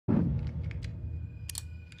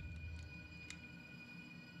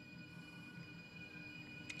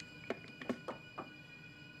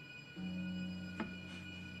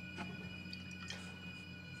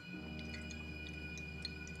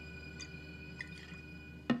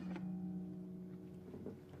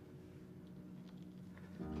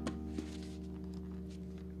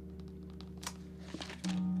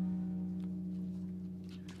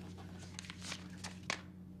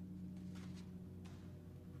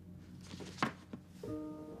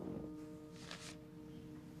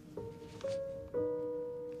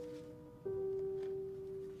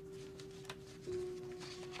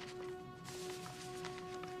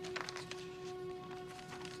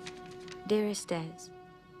Dearest Des,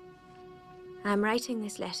 I'm writing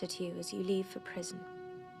this letter to you as you leave for prison,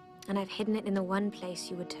 and I've hidden it in the one place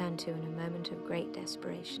you would turn to in a moment of great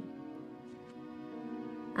desperation.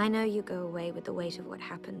 I know you go away with the weight of what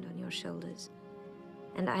happened on your shoulders,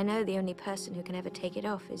 and I know the only person who can ever take it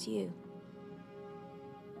off is you.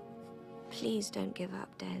 Please don't give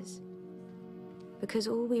up, Des, because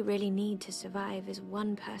all we really need to survive is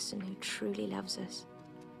one person who truly loves us,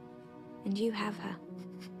 and you have her.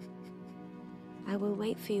 I will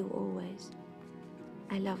wait for you always.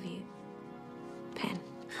 I love you. Pen.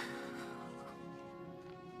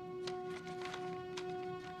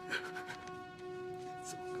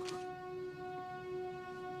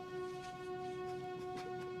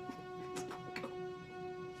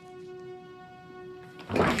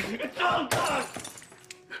 It's all gone!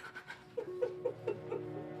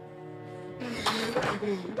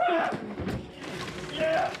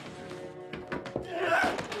 Yeah!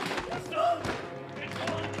 Yeah! It's all gone!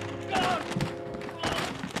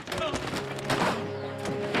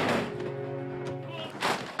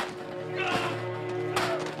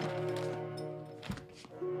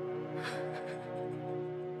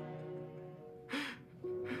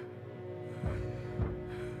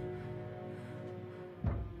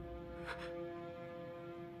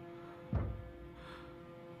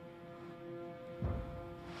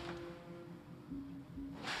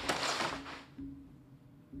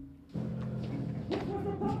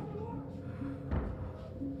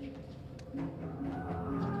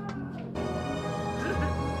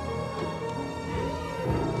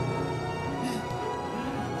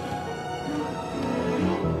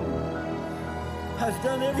 I've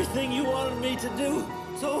done everything you wanted me to do,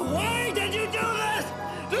 so why did you do this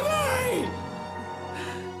to me?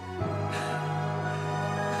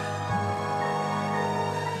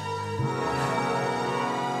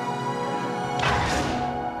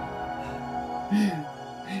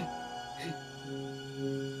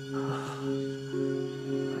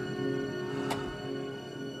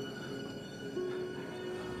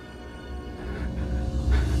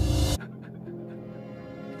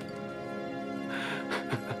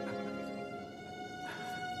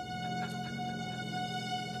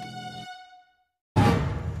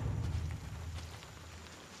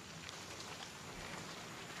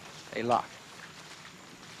 Hey, Locke.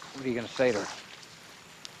 What are you gonna say to her?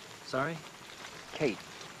 Sorry? Kate.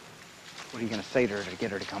 What are you gonna say to her to get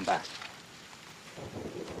her to come back?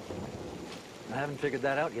 I haven't figured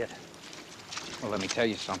that out yet. Well, let me tell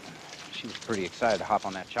you something. She was pretty excited to hop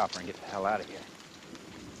on that chopper and get the hell out of here.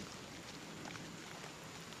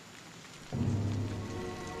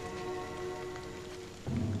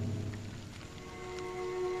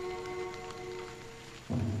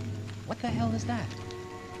 What the hell is that?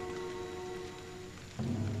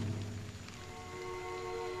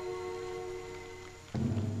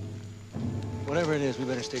 Whatever it is, we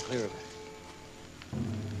better stay clear of it.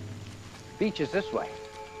 Beach is this way.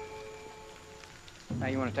 Now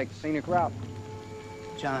you want to take the scenic route?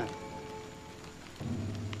 John,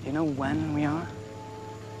 you know when we are?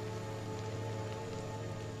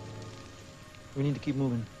 We need to keep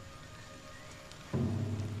moving.